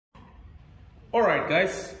All right,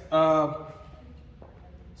 guys.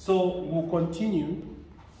 So we'll continue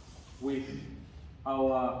with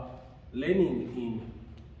our learning in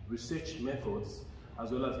research methods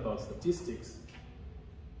as well as biostatistics.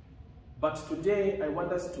 But today I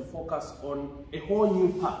want us to focus on a whole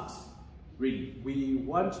new part, really. We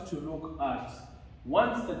want to look at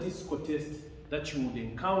one statistical test that you would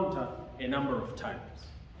encounter a number of times.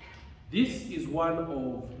 This is one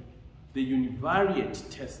of the univariate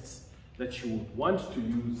tests that you would want to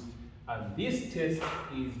use, and this test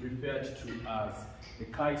is referred to as the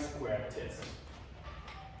chi-square test.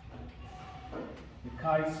 The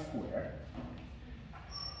chi-square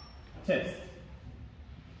test,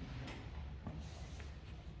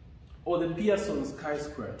 or the Pearson's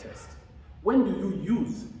chi-square test. When do you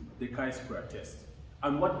use the chi-square test,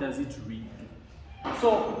 and what does it really do?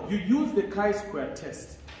 So you use the chi-square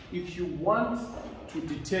test if you want to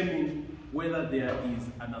determine whether there is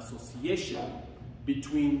an association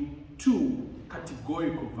between two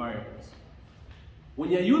categorical variables.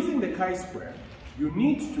 When you're using the chi-square, you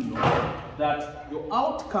need to know that your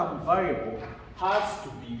outcome variable has to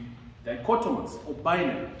be dichotomous or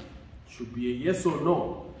binary. It should be a yes or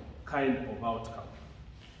no kind of outcome.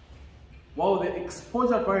 While the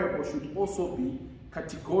exposure variable should also be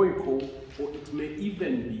categorical, or it may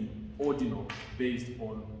even be ordinal based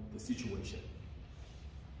on the situation.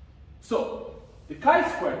 So, the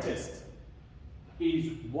chi-square test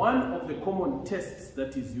is one of the common tests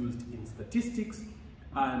that is used in statistics,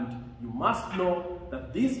 and you must know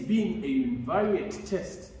that this being a univariate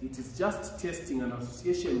test, it is just testing an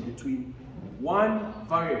association between one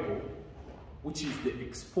variable, which is the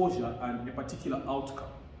exposure, and a particular outcome.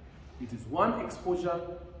 It is one exposure,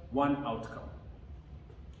 one outcome.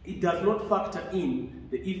 It does not factor in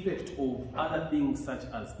the effect of other things such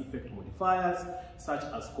as effect modifiers, such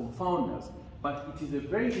as confounders, but it is a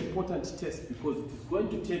very important test because it is going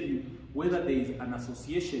to tell you whether there is an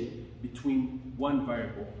association between one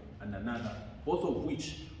variable and another, both of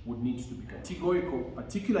which would need to be categorical,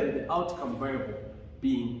 particularly the outcome variable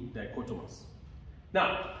being dichotomous.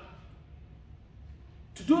 Now,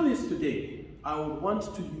 to do this today, I would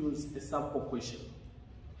want to use a sample question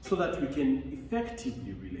so that we can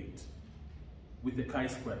effectively relate with the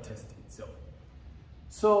chi-square test itself.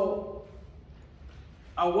 So,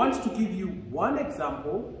 I want to give you one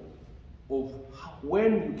example of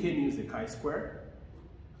when you can use the chi-square,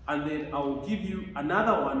 and then I will give you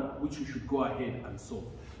another one which you should go ahead and solve.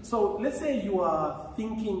 So, let's say you are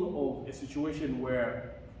thinking of a situation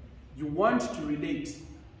where you want to relate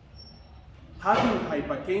having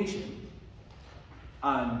hypertension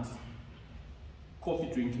and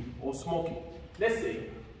coffee drinking or smoking. Let's say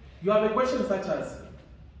you have a question such as,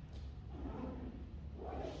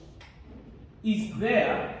 is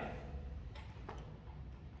there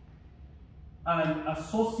an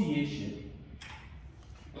association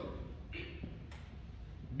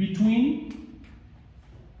between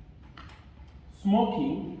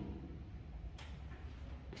smoking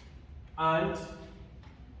and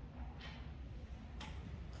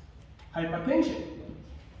hypertension?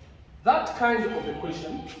 That kind of a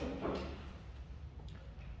question,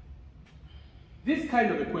 this kind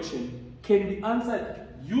of a question can be answered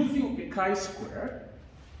using a chi-square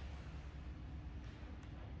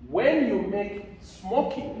when you make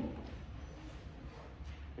smoking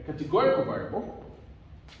a categorical variable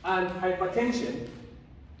and hypertension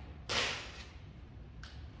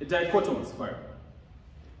a dichotomous variable.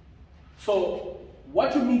 So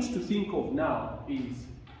what you need to think of now is,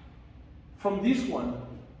 from this one,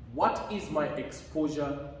 what is my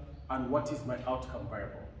exposure and what is my outcome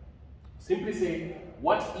variable? Simply say,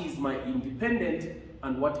 what is my independent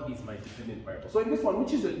and what is my dependent variable? So in this one,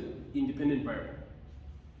 which is the independent variable?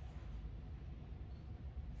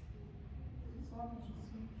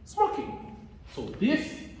 Smoking. So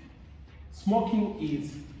this smoking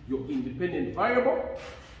is your independent variable.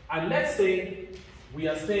 And let's say we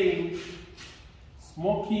are saying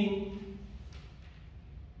smoking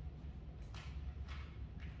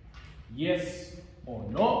yes or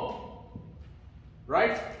no,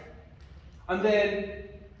 right? And then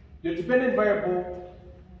your dependent variable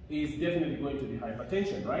is definitely going to be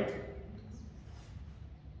hypertension, right?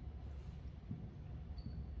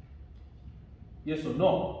 Yes or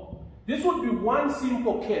no? This would be one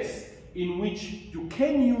simple case in which you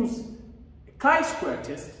can use a chi-square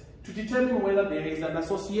test to determine whether there is an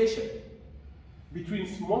association between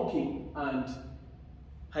smoking and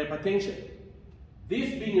hypertension. This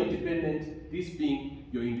being your dependent, this being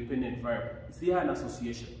your independent variable. Is there an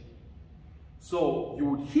association? So you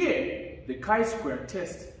would hear the chi-square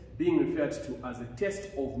test being referred to as a test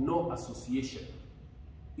of no association.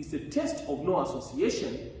 is a test of no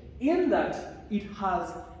association in that it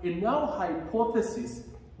has a null hypothesis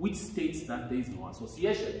which states that there is no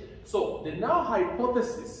association. So the null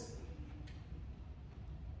hypothesis,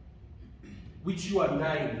 which you and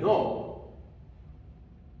I know,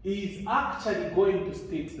 is actually going to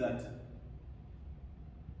state that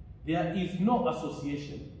there is no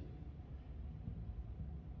association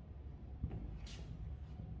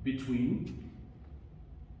between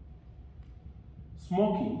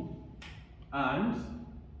smoking and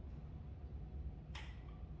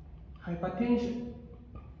hypertension.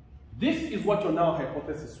 This is what your null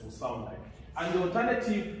hypothesis will sound like. And the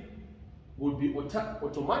alternative would be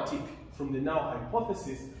automatic from the null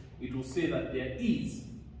hypothesis. It will say that there is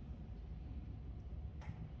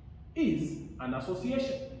an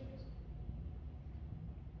association.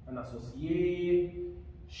 An association.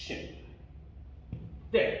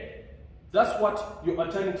 There. That's what your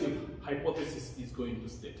alternative hypothesis is going to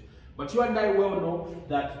state. But you and I well know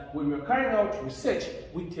that when we're carrying out research,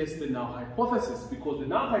 we test the null hypothesis, because the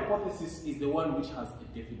null hypothesis is the one which has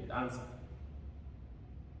a definite answer.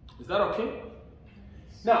 Is that okay?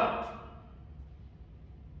 Now,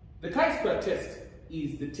 the chi-square test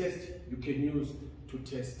is the test you can use to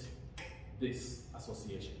test this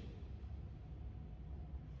association.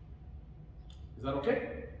 Is that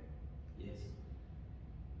okay? Yes.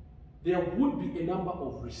 There would be a number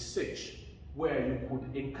of research where you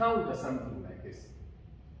could encounter something like this.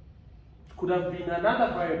 It could have been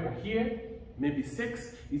another variable here, maybe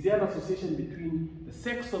sex. Is there an association between the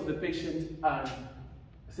sex of the patient and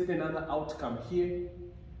a certain other outcome here?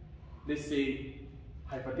 Let's say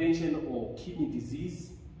hypertension or kidney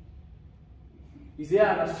disease. Is there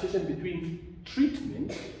an association between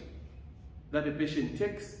treatment that the patient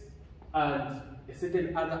takes and a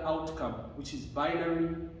certain other outcome, which is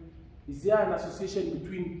binary? Is there an association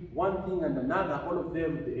between one thing and another, all of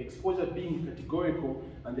them, the exposure being categorical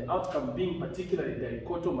and the outcome being particularly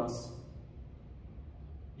dichotomous?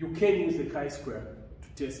 You can use the chi-square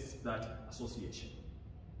to test that association.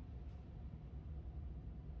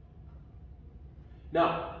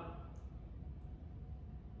 Now,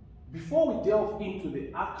 before we delve into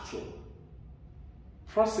the actual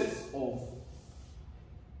process of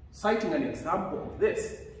citing an example of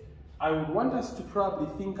this, I would want us to probably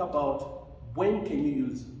think about when can you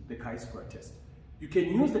use the chi-square test. You can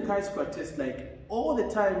use the chi-square test like all the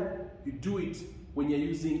time you do it when you're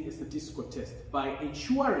using a statistical test, by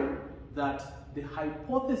ensuring that the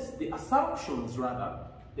hypothesis, the assumptions, by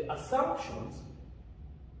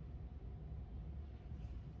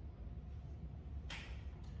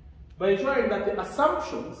ensuring that the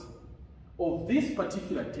assumptions of this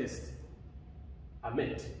particular test are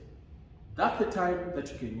met. That's the time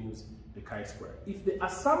that you can use the chi-square. If the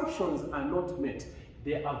assumptions are not met,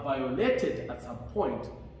 they are violated at some point,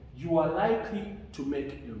 you are likely to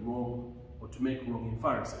make a wrong or to make wrong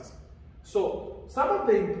inferences. So some of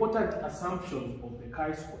the important assumptions of the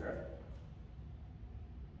chi-square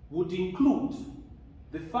would include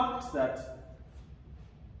the fact that,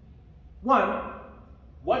 one,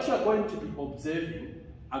 what you are going to be observing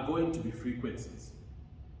are going to be frequencies,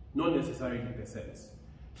 not necessarily percents.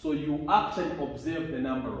 So you actually observe the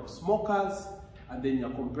number of smokers, and then you're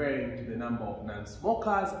comparing to the number of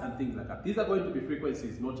non-smokers and things like that. These are going to be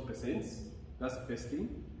frequencies, not percents. That's the first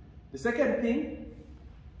thing. The second thing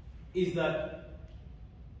is that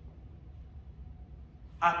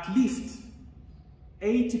at least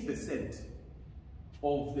 80%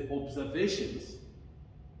 of the observations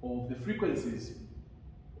of the frequencies,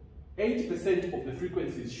 80% of the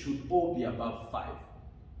frequencies should all be above 5.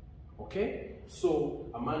 Okay? So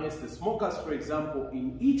amongst the smokers, for example,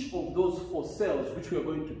 in each of those 4 cells, which we are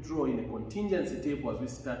going to draw in a contingency table as we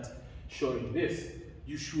start showing this,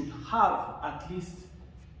 you should have at least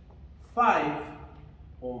 5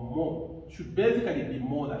 or more. Should basically be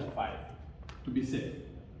more than 5 to be safe.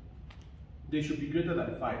 They should be greater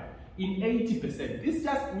than 5 in 80%. This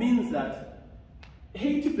just means that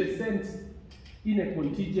 80% in a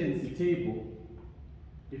contingency table,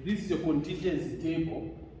 if this is your contingency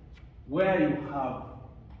table, where you have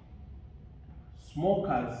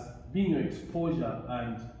smokers being your exposure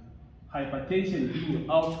and hypertension being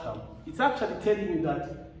your outcome, it's actually telling you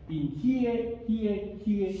that in here,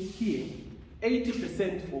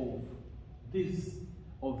 80%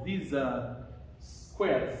 of these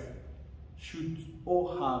squares should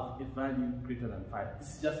all have a value greater than 5.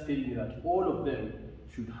 This is just telling you that all of them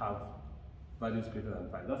should have values greater than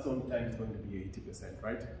 5. That's only time it's going to be 80%,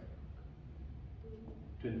 right?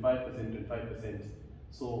 25%, 25%.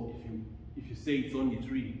 So if you say it's only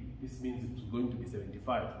 3, this means it's going to be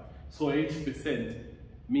 75. So 80%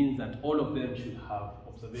 means that all of them should have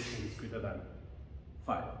observations greater than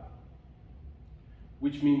 5.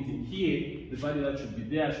 Which means in here, the value that should be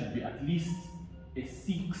there should be at least a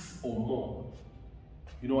 6 or more.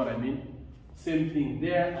 You know what I mean? Same thing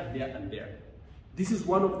there and there and there. This is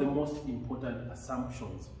one of the most important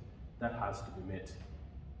assumptions that has to be met.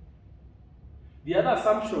 The other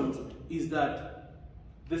assumption is that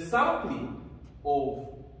the sampling of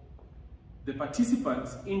the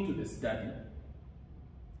participants into the study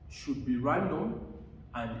should be random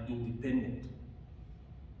and independent.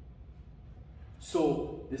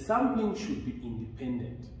 So the sampling should be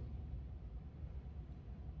independent,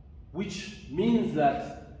 which means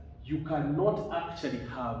that you cannot actually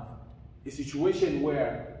have a situation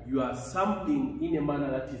where you are sampling in a manner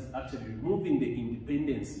that is actually removing the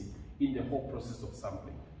independency in the whole process of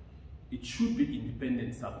sampling. It should be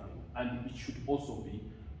independent sampling, and it should also be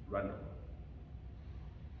random.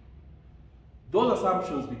 Those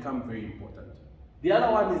assumptions become very important. The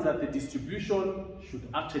other one is that the distribution should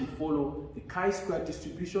actually follow the chi-square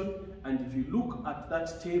distribution, and if you look at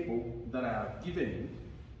that table that I have given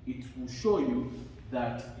you, it will show you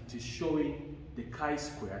that it is showing the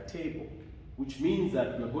chi-square table, which means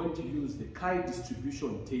that we are going to use the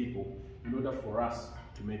chi-distribution table in order for us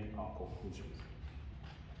to make our conclusions.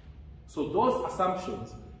 So those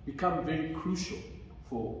assumptions become very crucial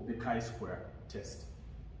for the chi-square test.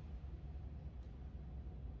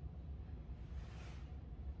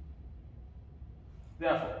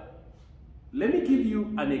 Therefore, let me give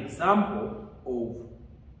you an example of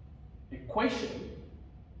a question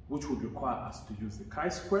which would require us to use the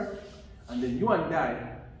chi-square, and then you and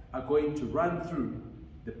I are going to run through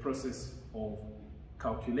the process of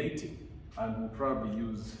calculating, and we'll probably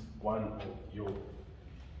use one of your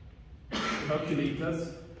calculators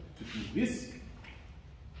to do this.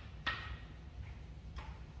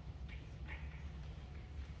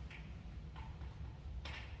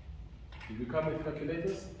 Did you come with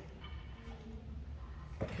calculators?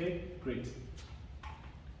 Okay, great.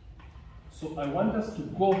 So I want us to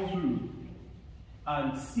go through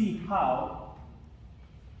and see how,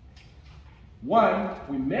 one,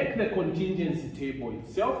 we make the contingency table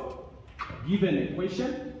itself, given a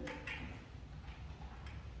question,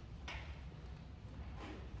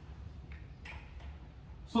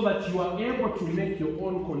 so that you are able to make your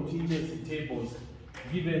own contingency tables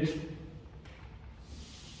given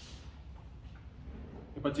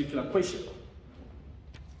a particular question.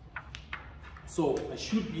 So I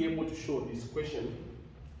should be able to show this question,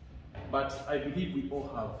 but I believe we all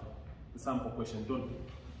have the sample question, don't we?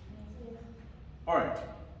 All right,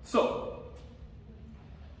 so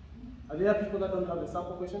are there people that don't have the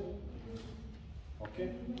sample question?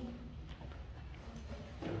 Okay.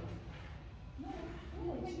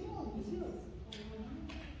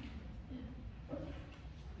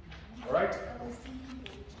 All right,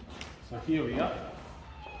 so here we are.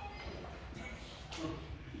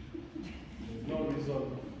 No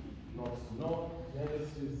result, not no.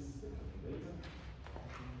 Let's use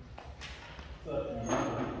the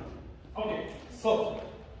calculator. Okay, so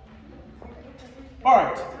all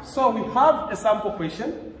right, so we have a sample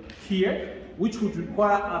question here, which would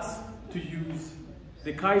require us to use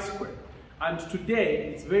the chi-square. And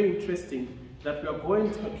today, it's very interesting that we are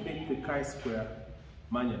going to calculate the chi-square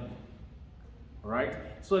manually. All right,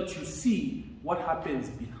 so that you see what happens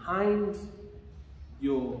behind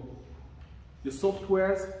your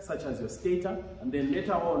softwares, such as your Stata, and then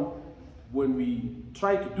later on, when we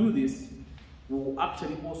try to do this, we'll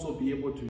actually also be able to